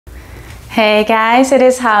Hey guys, it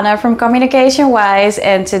is Hannah from Communication Wise,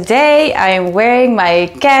 and today I am wearing my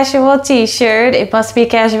casual t-shirt. It must be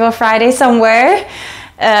Casual Friday somewhere.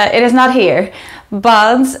 It is not here,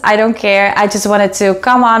 but I don't care. I just wanted to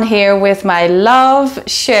come on here with my love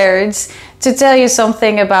shirts to tell you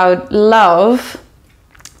something about love,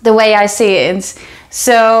 the way I see it.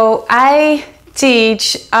 So I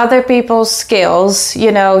teach other people's skills,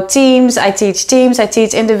 teams. I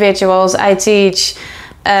teach individuals, I teach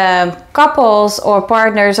couples or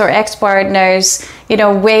partners or ex-partners,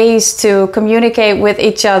 ways to communicate with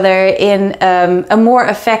each other in a more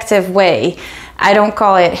effective way. I don't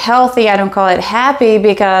call it healthy, I don't call it happy,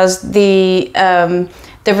 because the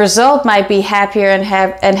result might be happier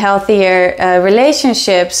and healthier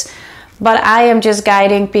relationships, but I am just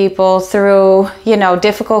guiding people through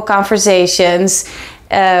difficult conversations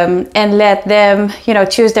and let them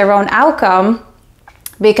choose their own outcome,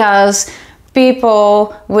 because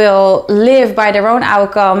people will live by their own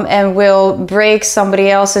outcome and will break somebody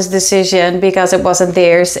else's decision because it wasn't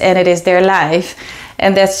theirs and it is their life.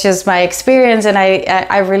 And that's just my experience, and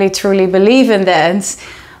I really truly believe in that.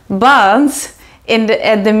 But in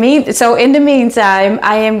the meantime,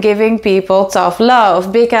 I am giving people tough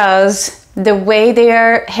love, because the way they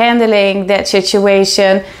are handling that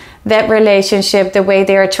situation, that relationship, the way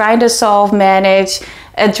they are trying to solve, manage,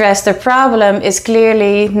 address the problem is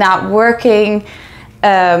clearly not working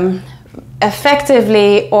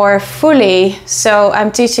effectively or fully. So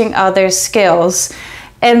I'm teaching others skills,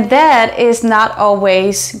 and that is not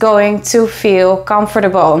always going to feel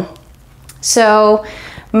comfortable. So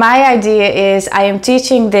my idea is I am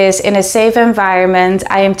teaching this in a safe environment.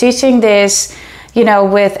 I am teaching this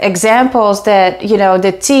with examples that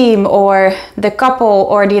the team or the couple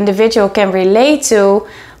or the individual can relate to,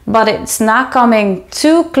 but it's not coming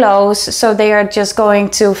too close, so they are just going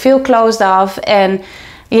to feel closed off and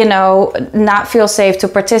not feel safe to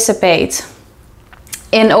participate.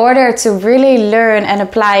 In order to really learn and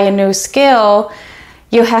apply a new skill,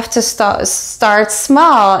 you have to start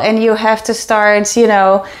small, and you have to start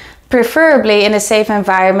preferably in a safe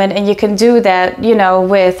environment, and you can do that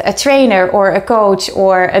with a trainer or a coach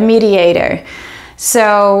or a mediator.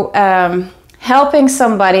 So helping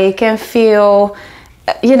somebody can feel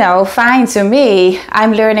fine to me.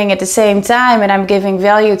 I'm learning at the same time and I'm giving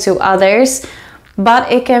value to others,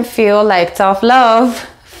 but it can feel like tough love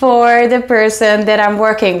for the person that I'm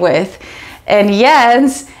working with. And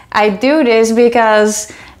yes, I do this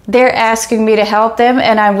because they're asking me to help them,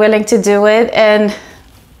 and I'm willing to do it, and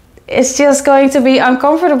it's just going to be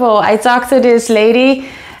uncomfortable. I talked to this lady,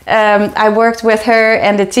 I worked with her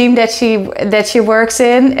and the team that she works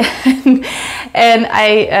in, and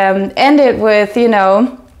I ended with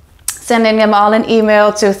sending them all an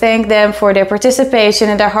email to thank them for their participation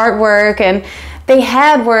and their hard work. And they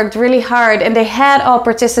had worked really hard, and they had all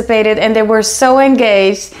participated, and they were so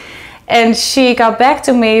engaged. And she got back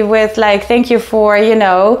to me with thank you for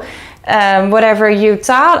whatever you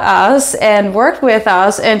taught us and worked with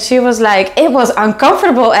us. And she was like, it was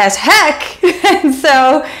uncomfortable as heck. And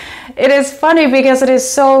so it is funny, because it is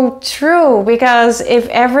so true, because if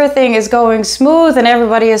everything is going smooth and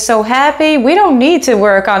everybody is so happy, we don't need to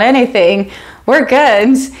work on anything. We're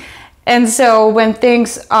good. And so when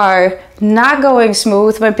things are not going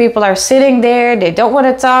smooth, when people are sitting there, they don't want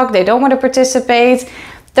to talk, they don't want to participate,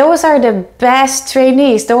 those are the best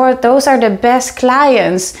trainees, those are the best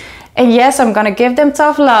clients. And yes, I'm going to give them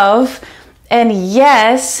tough love, and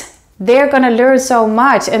yes, they're going to learn so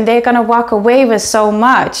much, and they're going to walk away with so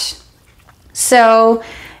much. So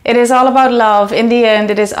it is all about love. In the end,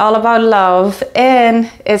 it is all about love, and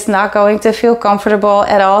it's not going to feel comfortable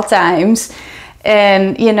at all times.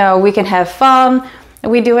 And we can have fun,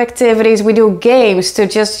 we do activities, we do games to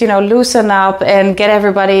just loosen up and get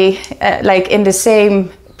everybody in the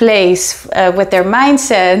same place with their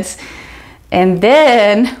mindsets. And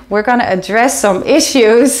then we're going to address some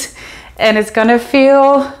issues, and it's going to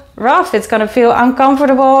feel rough, it's going to feel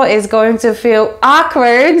uncomfortable, it's going to feel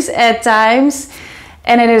awkward at times,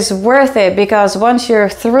 and it is worth it, because once you're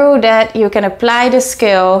through that, you can apply the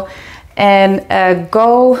skill and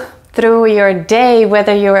go through your day,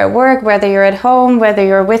 whether you're at work, whether you're at home, whether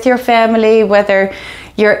you're with your family, whether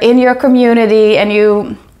you're in your community and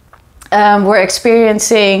you were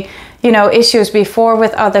experiencing issues before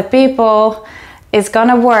with other people. It's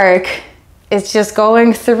gonna work. It's just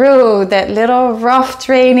going through that little rough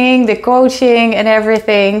training, the coaching and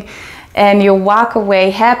everything, and you walk away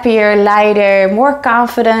happier, lighter, more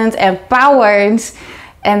confident, empowered.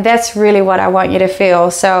 And that's really what I want you to feel.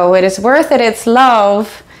 So it is worth it, it's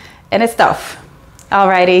love, and it's tough.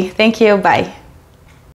 Alrighty, thank you, bye.